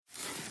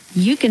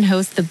you can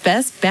host the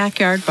best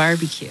backyard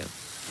barbecue.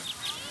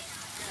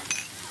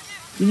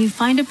 When you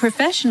find a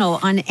professional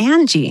on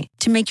Angie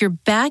to make your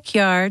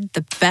backyard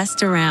the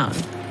best around.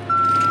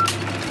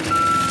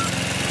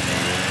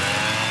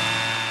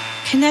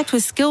 Connect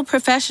with skilled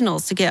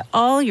professionals to get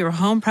all your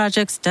home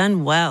projects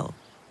done well.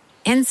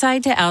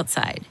 Inside to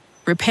outside,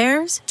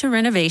 repairs to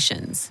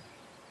renovations.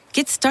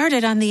 Get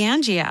started on the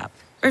Angie app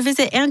or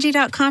visit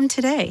Angie.com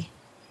today.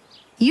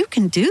 You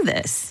can do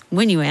this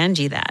when you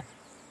Angie that.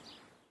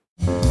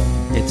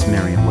 It's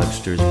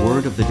Merriam-Webster's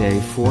Word of the Day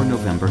for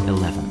November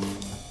 11th.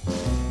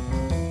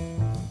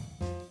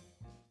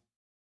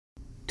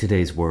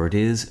 Today's word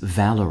is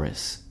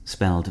valorous,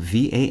 spelled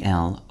V-A-L-O-R-O-U-S.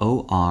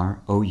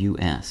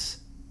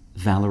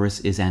 Valorous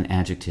is an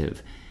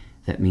adjective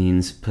that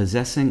means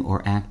possessing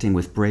or acting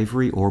with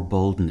bravery or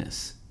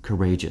boldness,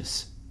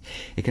 courageous.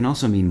 It can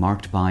also mean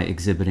marked by,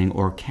 exhibiting,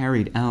 or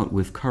carried out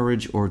with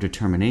courage or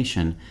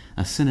determination,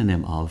 a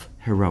synonym of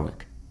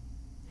heroic.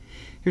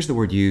 Here's the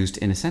word used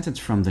in a sentence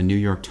from the New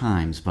York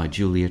Times by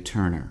Julia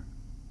Turner.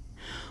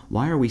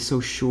 Why are we so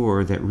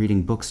sure that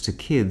reading books to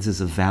kids is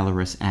a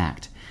valorous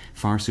act,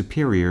 far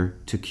superior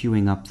to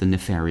queuing up the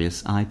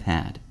nefarious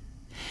iPad?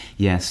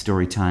 Yes,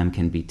 story time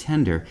can be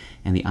tender,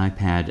 and the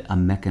iPad a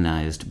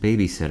mechanized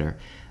babysitter,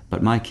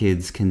 but my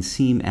kids can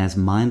seem as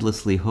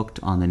mindlessly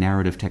hooked on the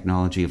narrative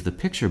technology of the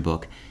picture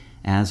book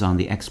as on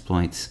the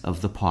exploits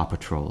of the PAW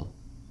Patrol.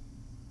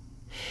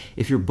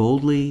 If you're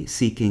boldly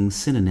seeking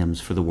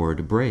synonyms for the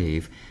word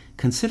brave,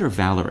 consider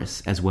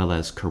valorous as well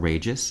as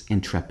courageous,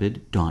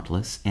 intrepid,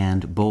 dauntless,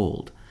 and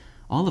bold,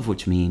 all of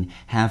which mean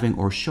having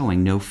or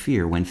showing no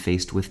fear when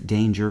faced with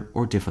danger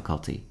or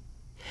difficulty.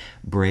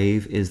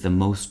 Brave is the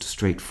most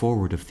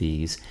straightforward of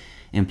these,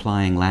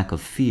 implying lack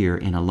of fear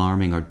in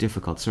alarming or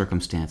difficult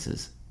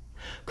circumstances.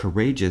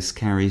 Courageous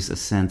carries a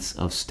sense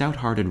of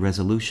stout-hearted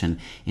resolution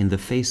in the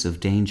face of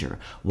danger,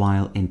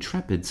 while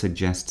intrepid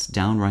suggests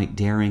downright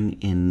daring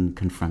in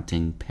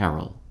confronting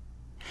peril.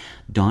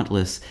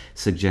 Dauntless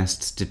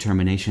suggests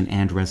determination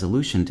and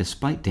resolution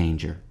despite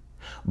danger.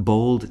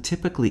 Bold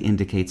typically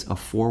indicates a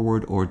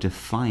forward or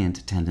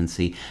defiant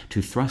tendency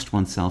to thrust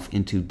oneself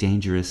into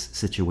dangerous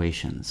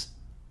situations.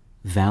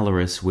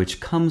 Valorous, which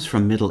comes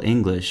from Middle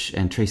English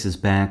and traces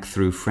back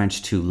through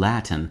French to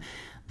Latin,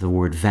 the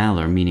word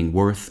valour, meaning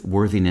worth,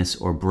 worthiness,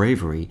 or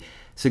bravery,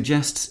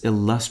 suggests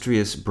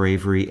illustrious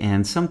bravery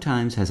and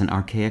sometimes has an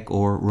archaic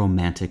or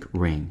romantic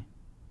ring.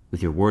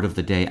 With your Word of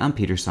the Day, I'm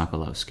Peter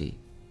Sokolowski.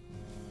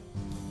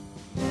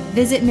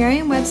 Visit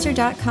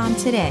Merriam-Webster.com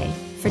today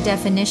for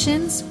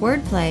definitions,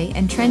 wordplay,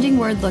 and trending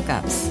word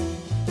lookups.